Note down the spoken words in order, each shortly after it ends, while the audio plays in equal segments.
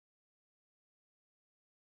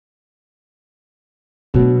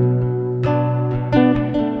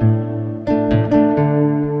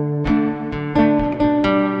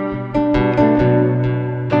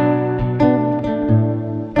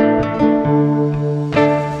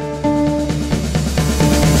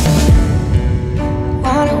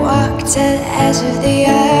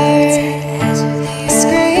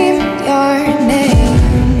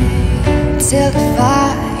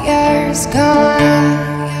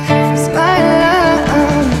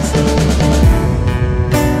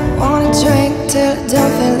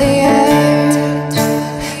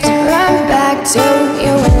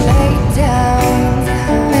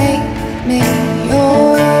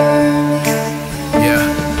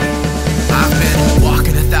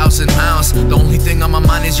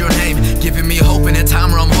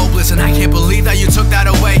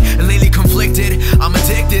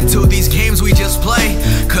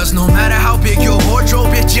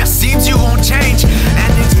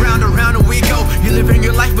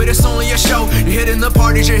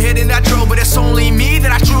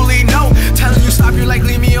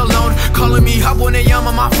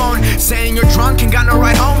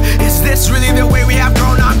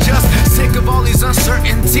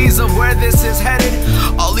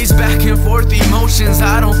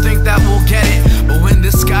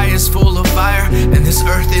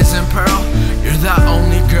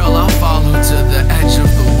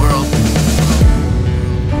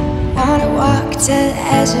to the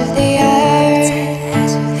edge of the earth,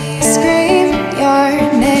 scream your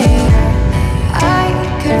name. I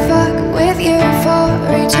could fuck with you for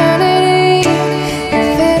eternity,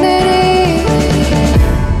 infinity.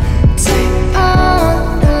 Turn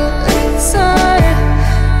on the lights on.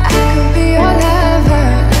 I could be your lover,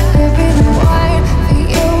 I could be the one for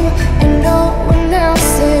you and no one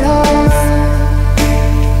else at all.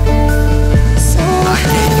 So I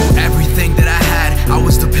gave you everything that I had. I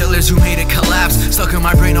was the pillars who made it collapse. Stuck in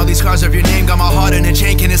my brain, all these scars of your name. Got my heart in a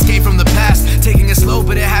chain, can't escape from the past. Taking it slow,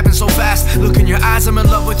 but it happened so fast. Look in your eyes, I'm in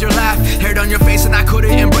love with your laugh. Hair down your face and I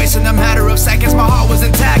couldn't embrace. In a matter of seconds, my heart was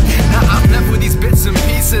intact. Now I'm left with these bits and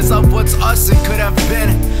pieces of what's us and could have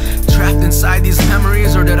been. Trapped inside these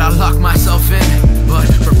memories, or did I lock myself in? But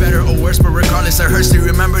for better or worse, but regardless it hurts. Do you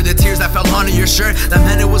remember the tears that fell onto your shirt? That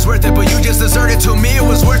meant it was worth it, but you just deserted. To me it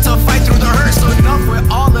was worth to fight through the hurt. So enough with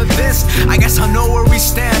all of this, I guess I know where we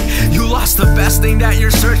stand. You lost the best thing that you're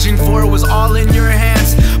searching for, it was all in your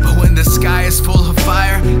hands. But when the sky is full of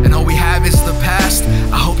fire and all we have is the past,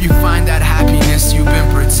 I hope you find that happiness you've been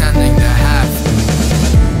pretending to have.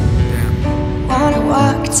 Damn. wanna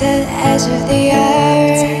walk to the edge of the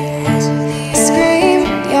earth, scream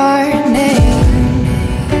your name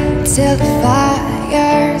till the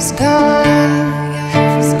fire's gone.